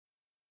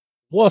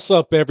What's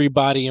up,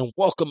 everybody, and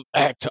welcome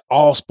back to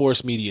All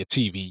Sports Media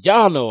TV.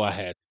 Y'all know I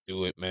had to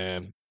do it,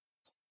 man.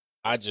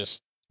 I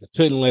just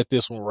couldn't let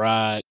this one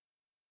ride.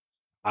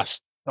 I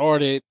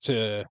started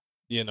to,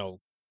 you know,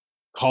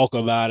 talk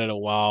about it a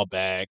while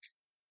back,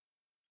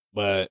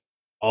 but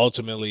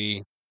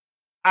ultimately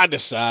I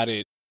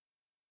decided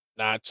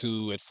not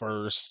to at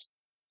first.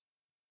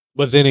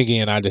 But then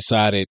again, I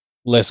decided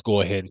let's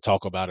go ahead and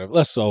talk about it.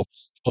 But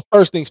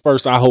first things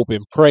first, I hope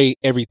and pray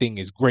everything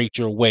is great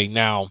your way.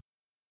 Now,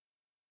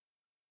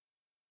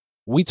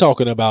 we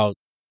talking about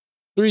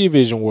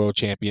three-division world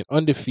champion,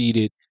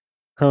 undefeated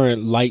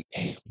current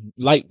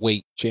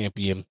lightweight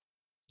champion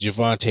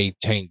Gervonta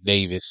Tank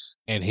Davis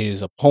and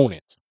his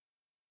opponent,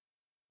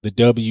 the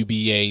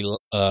WBA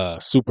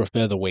super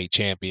featherweight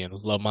champion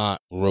Lamont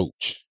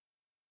Roach.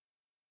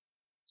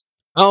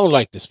 I don't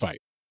like this fight.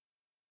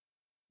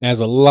 As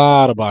a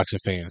lot of boxing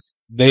fans,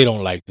 they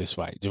don't like this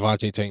fight.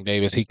 Gervonta Tank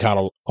Davis, he caught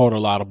a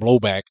lot of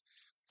blowback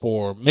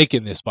for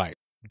making this fight.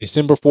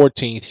 December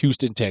 14th,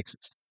 Houston,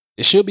 Texas.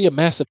 It should be a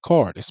massive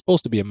card. It's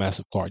supposed to be a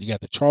massive card. You got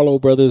the Charlo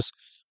brothers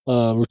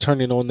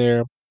returning on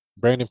there,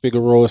 Brandon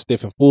Figueroa,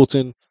 Stephen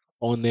Fulton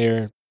on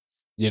there.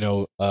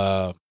 There's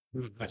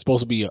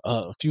supposed to be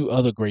a few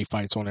other great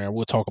fights on there.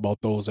 We'll talk about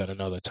those at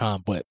another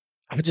time, but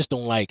I just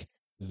don't like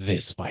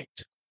this fight.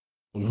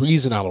 The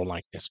reason I don't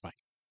like this fight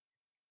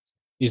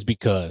is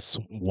because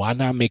why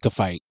not make a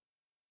fight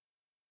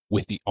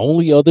with the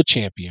only other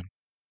champion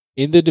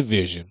in the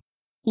division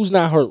who's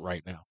not hurt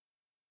right now?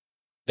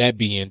 That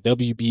being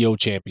WBO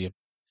champion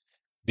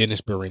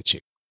Dennis Berinchik.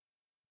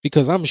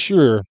 Because I'm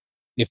sure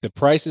if the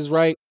price is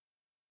right,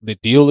 the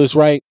deal is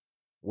right,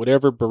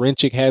 whatever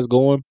Berinchik has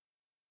going,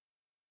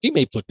 he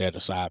may put that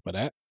aside for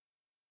that.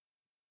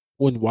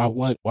 Why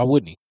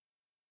wouldn't he?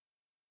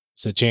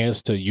 It's a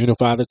chance to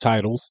unify the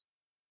titles.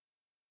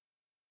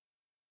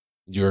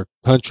 Your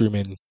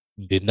countrymen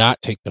did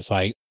not take the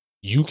fight.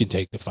 You can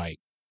take the fight.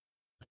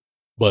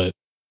 But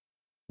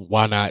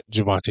why not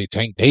Gervonta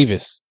Tank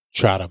Davis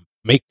try to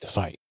make the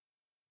fight?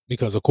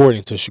 Because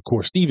according to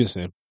Shakur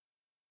Stevenson,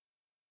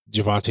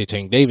 Gervonta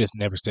Tank Davis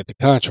never set the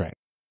contract.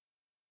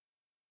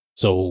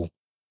 So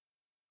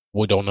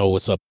we don't know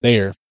what's up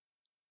there.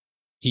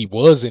 He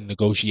was in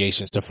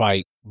negotiations to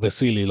fight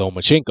Vasily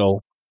Lomachenko,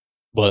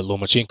 but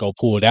Lomachenko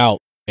pulled out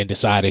and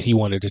decided he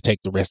wanted to take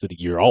the rest of the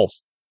year off.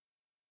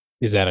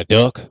 Is that a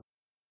duck?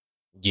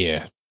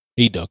 Yeah,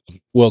 he ducked him.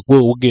 Well,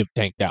 we'll give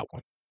Tank that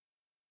one.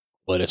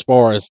 But as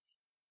far as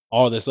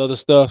all this other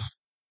stuff,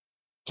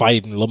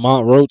 fighting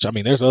Lamont Roach, I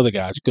mean, there's other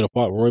guys. You could have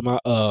fought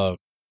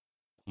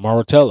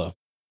Maratella.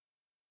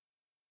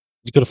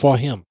 You could have fought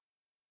him.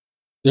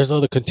 There's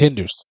other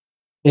contenders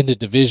in the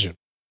division.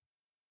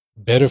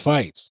 Better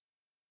fights.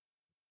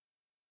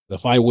 The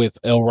fight with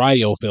El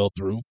Rayo fell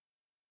through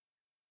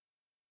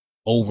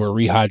over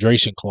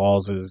rehydration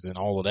clauses and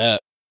all of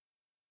that.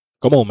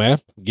 Come on, man.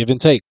 Give and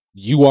take.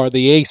 You are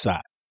the A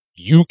side.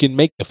 You can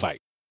make the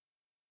fight.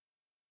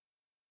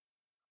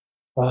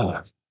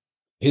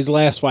 His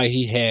last fight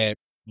he had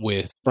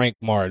with Frank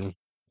Martin,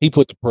 he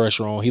put the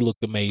pressure on. He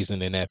looked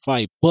amazing in that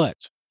fight. But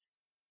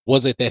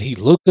was it that he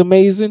looked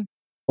amazing,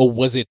 or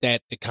was it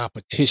that the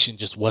competition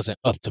just wasn't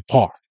up to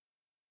par?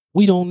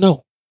 We don't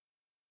know.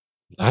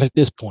 Not at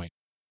this point.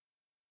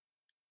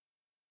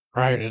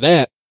 Prior to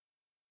that,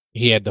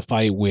 he had the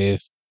fight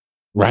with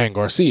Ryan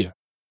Garcia.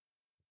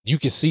 You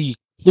can see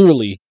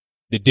clearly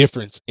the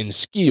difference in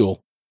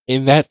skill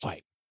in that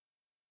fight.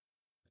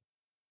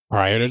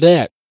 Prior to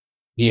that,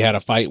 he had a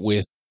fight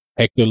with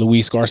Hector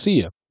Luis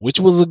Garcia, which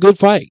was a good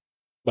fight,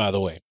 by the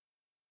way,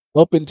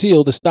 up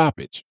until the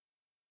stoppage.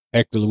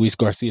 Hector Luis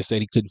Garcia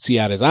said he couldn't see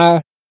out his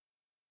eye.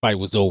 Fight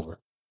was over.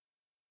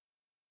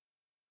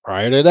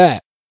 Prior to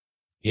that,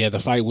 he had the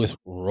fight with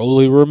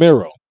Rolly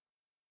Romero.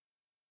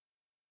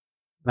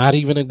 Not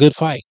even a good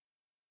fight.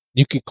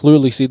 You could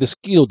clearly see the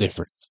skill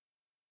difference.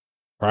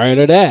 Prior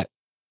to that,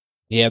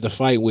 he had the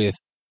fight with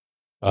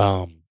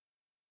Isaac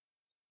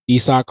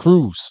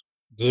Cruz.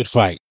 Good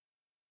fight.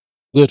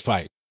 Good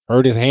fight.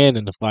 Hurt his hand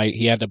in the fight.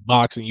 He had to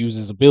box and use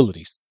his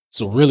abilities.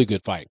 So really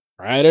good fight.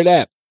 Prior to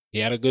that, he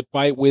had a good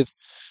fight with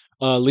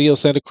Leo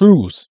Santa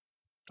Cruz.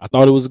 I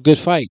thought it was a good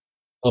fight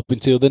up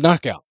until the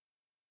knockout.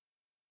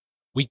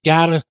 We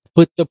gotta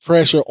put the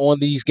pressure on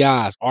these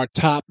guys, our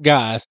top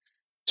guys,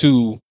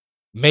 to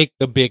make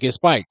the biggest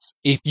fights.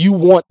 If you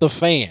want the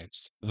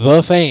fans,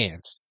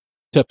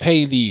 to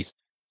pay these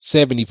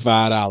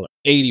 $75,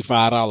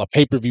 $85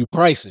 pay-per-view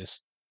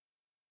prices,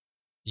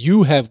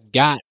 you have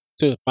got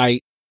to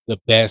fight the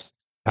best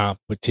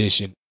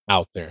competition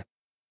out there.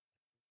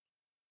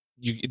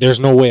 There's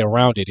no way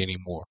around it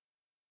anymore.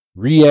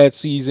 Riyadh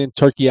season,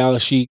 Turkey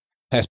Al-Sheikh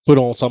has put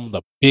on some of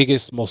the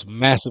biggest, most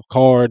massive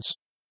cards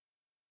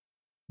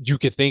you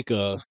could think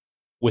of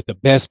with the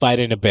best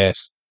fighting the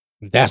best.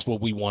 That's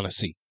what we want to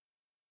see.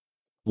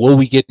 Will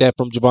we get that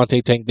from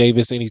Gervonta Tank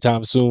Davis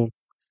anytime soon?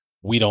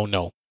 We don't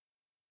know.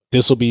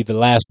 This will be the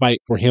last fight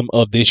for him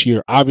of this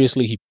year.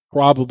 Obviously, he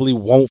probably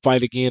won't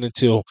fight again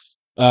until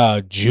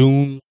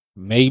June,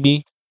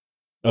 maybe,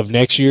 of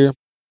next year.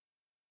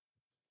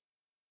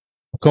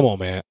 Come on,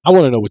 man. I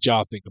want to know what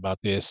y'all think about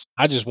this.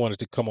 I just wanted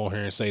to come on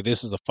here and say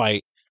this is a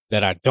fight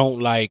that I don't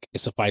like.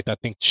 It's a fight that I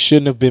think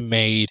shouldn't have been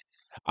made.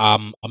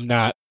 I'm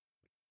not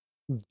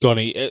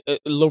gonna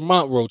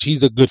Lamont Roach.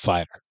 He's a good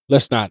fighter.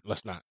 Let's not.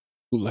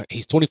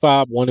 He's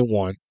 25,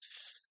 1-1.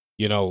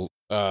 You know,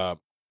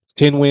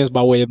 10 wins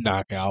by way of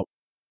knockout.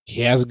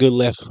 He has a good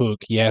left hook.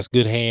 He has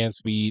good hand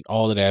speed,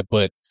 all of that,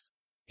 but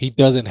he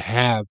doesn't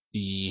have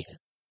the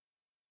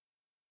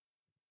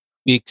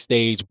big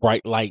stage,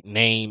 bright light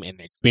name and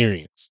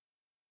experience.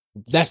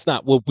 That's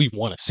not what we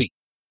want to see.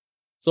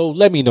 So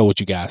let me know what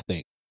you guys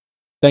think.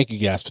 Thank you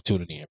guys for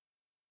tuning in.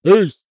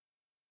 Peace.